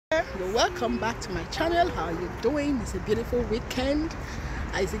you're welcome back to my channel. How are you doing? It's a beautiful weekend.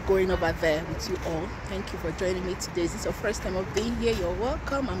 How is it going over there with you all? Thank you for joining me today. Is this your first time of being here? You're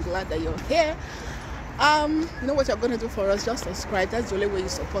welcome. I'm glad that you're here. You know what you're going to do for us? Just subscribe. That's the only way you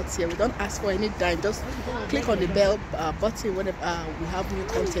support here. We don't ask for any dime. Just click on the bell button whenever we have new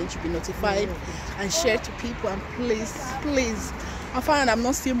content. You'll be notified and share to people. And please, I find I'm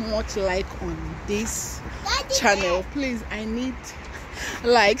not seeing much like on this channel. Please, I need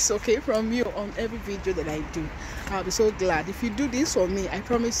likes, okay, from you on every video that I do. I'll be so glad if you do this for me. I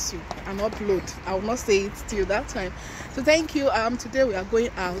promise you, and upload. I will not say it till that time. So thank you. Today we are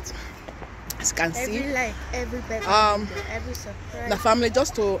going out. As you can see, every like, every birthday, every surprise. The family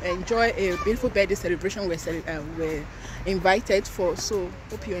just to enjoy a beautiful birthday celebration we're invited for. So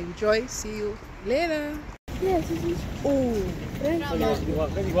hope you enjoy. See you later. Yes, this is. Oh. To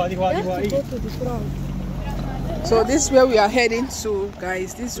So this is where we are heading to,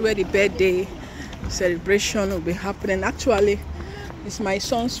 guys. This is where the birthday celebration will be happening. Actually, it's my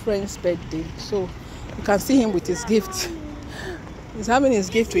son's friend's birthday, so you can see him with his gift. He's having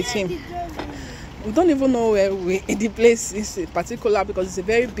his gift with him. We don't even know where the place is in particular because it's a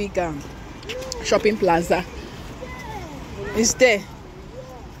very big shopping plaza. It's there.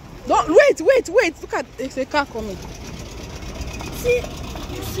 Don't wait. Look at, there's a car coming. See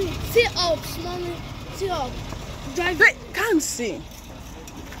up, mommy. See up. Drive. Wait, can't see.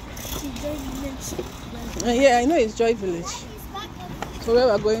 Yeah, I know it's Joy Village. So where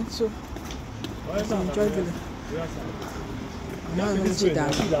we're going to? Joy Village.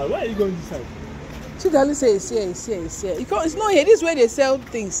 Why are you going this side? See, darling, say it's here. It's not here. This is where they sell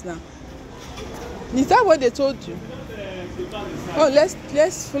things now. Is that what they told you? Oh,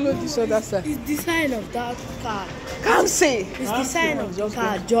 let's follow this other side. It's the sign of that car. Can't see. It's the sign of the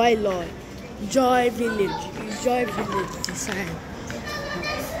car. Joy Lord. Joy Village. It's Joy Village. The sign.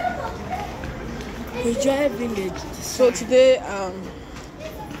 It's Joy Village. So today,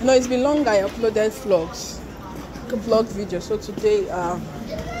 you know, it's been long. I uploaded vlog video. So today,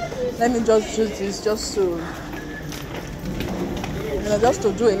 let me just use this just to, you know, just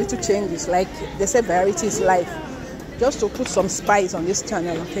to do a little changes. Like they say, variety is life. Just to put some spice on this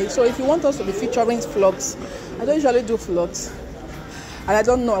channel, okay? So if you want us to be featuring vlogs, I don't usually do vlogs, and I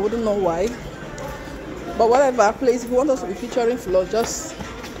wouldn't know why. But whatever, please, if you want us to be featuring vlogs, just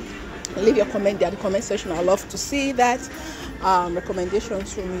leave your comment there in the comment section. I'd love to see that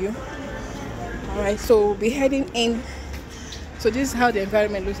recommendations from you. All right, so we'll be heading in. So this is how the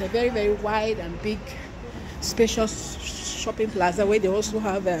environment looks. A very, very wide and big, spacious shopping plaza where they also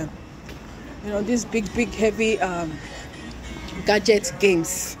have, you know, these big, heavy gadget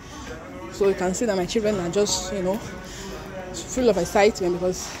games. So you can see that my children are just, you know, full of excitement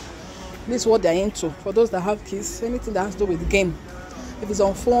because this is what they're into. For those that have kids, anything that has to do with game, if it's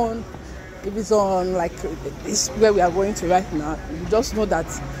on phone, if it's on, like this where we are going to right now, you just know that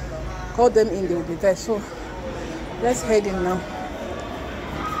call them in, they will be there. So let's head in now.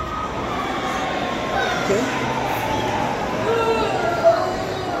 Okay.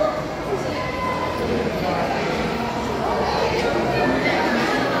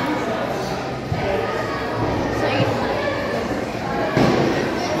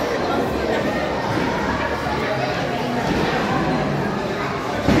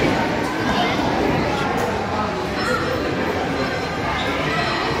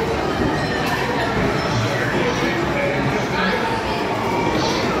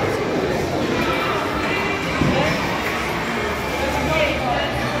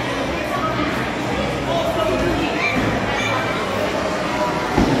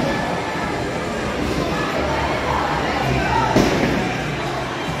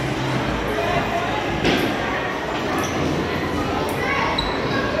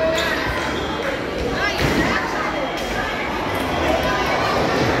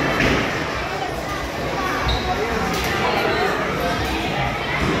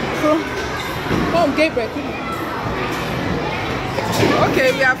 Gabriel,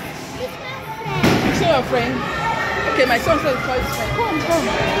 okay, we have. So your friend. Okay, my son said call his friend. Come.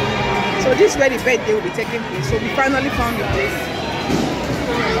 So this is where the birthday will be taking place. So we finally found the place.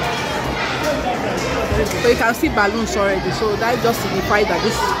 So you can see balloons already. So that just signifies that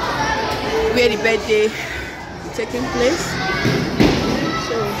this is where the birthday will be taking place.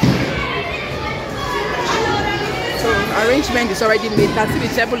 So arrangement is already made. You can see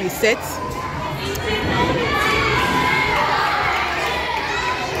the table is set.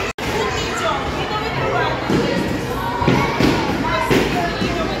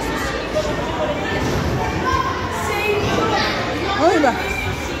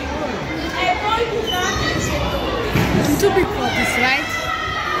 I'm too big for this, right?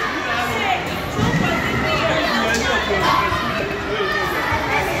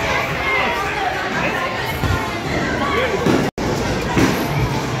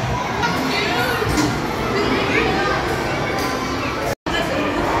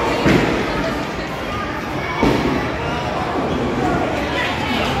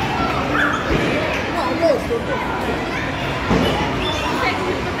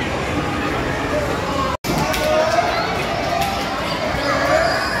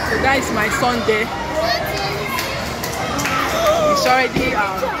 That is my son there. He's already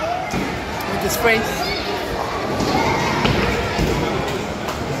with his friends.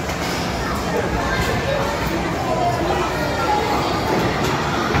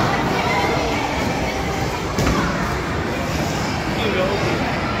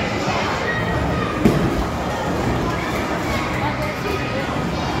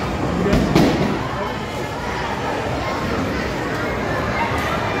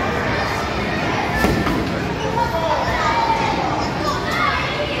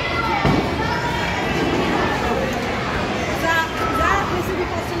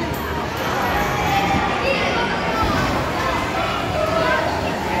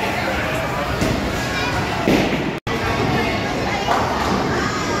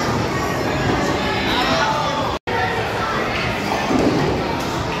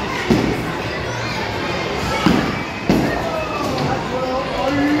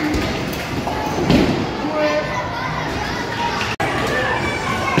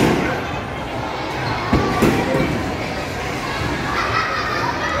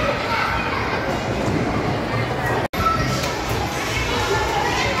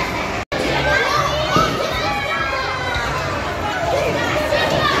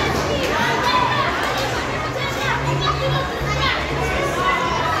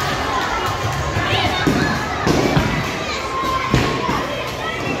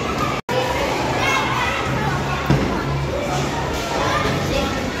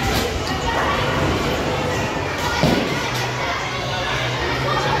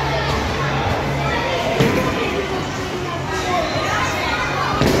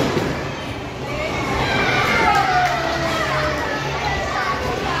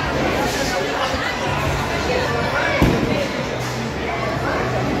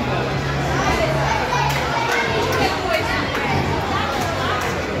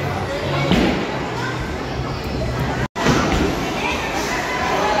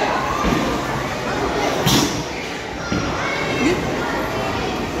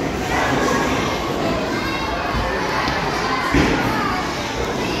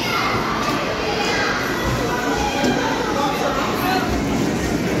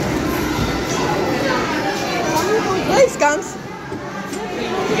 Comes.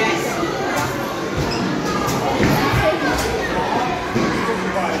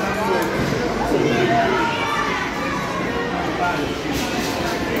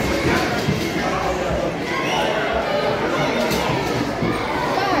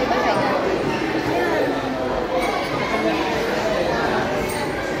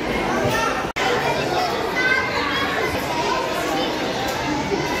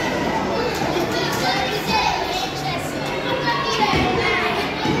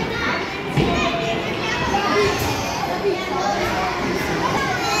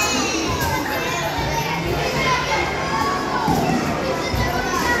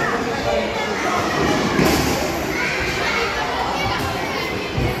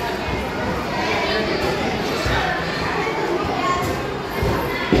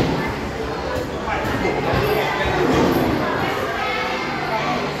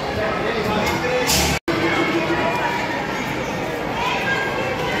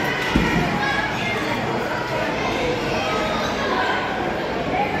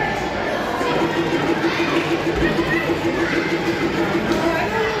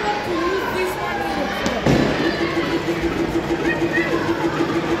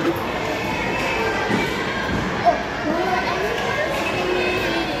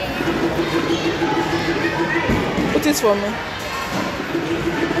 Put it for me.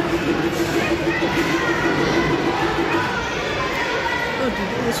 Oh,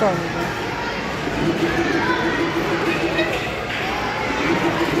 what's wrong with that?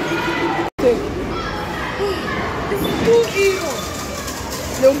 Take.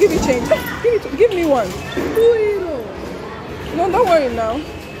 €2. They'll give you change. Give me one. €2. No, don't worry now.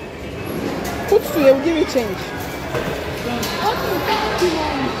 Put 2, they will give you change.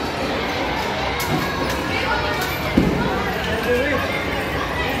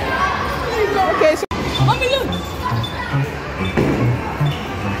 Okay, so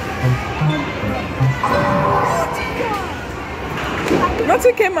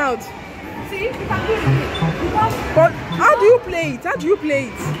nothing came out. See, you can do it. But how do you play it? How do you play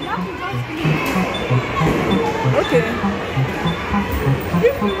it? Okay.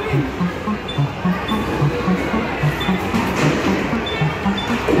 If you win.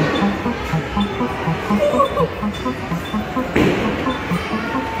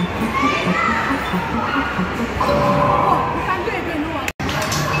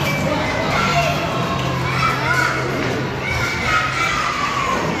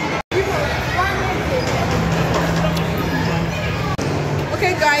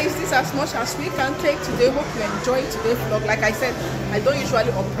 as much as we can take today. Hope you enjoyed today's vlog. Like I said, I don't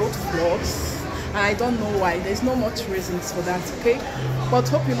usually upload vlogs, and I don't know why. There's no much reasons for that, okay? But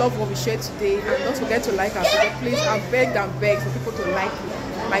hope you love what we shared today, and don't forget to like our video. Please, I begged and begged for people to like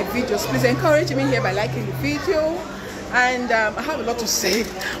my videos. Please encourage me here by liking the video. And I have a lot to say,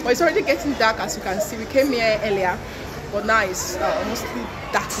 but it's already getting dark, as you can see. We came here earlier, but now it's almost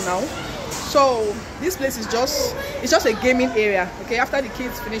dark now. So this place is just a gaming area, okay? After the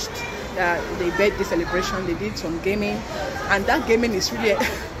kids finished the birthday celebration, they did some gaming, and that gaming is really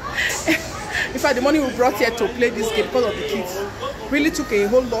in fact, the money we brought here to play this game because of the kids really took a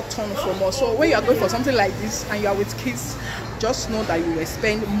whole lot ton from us. So when you are going for something like this and you are with kids, just know that you will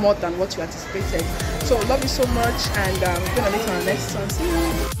spend more than what you anticipated. So love you so much, and we're gonna meet on our next one. See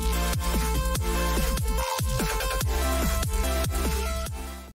you.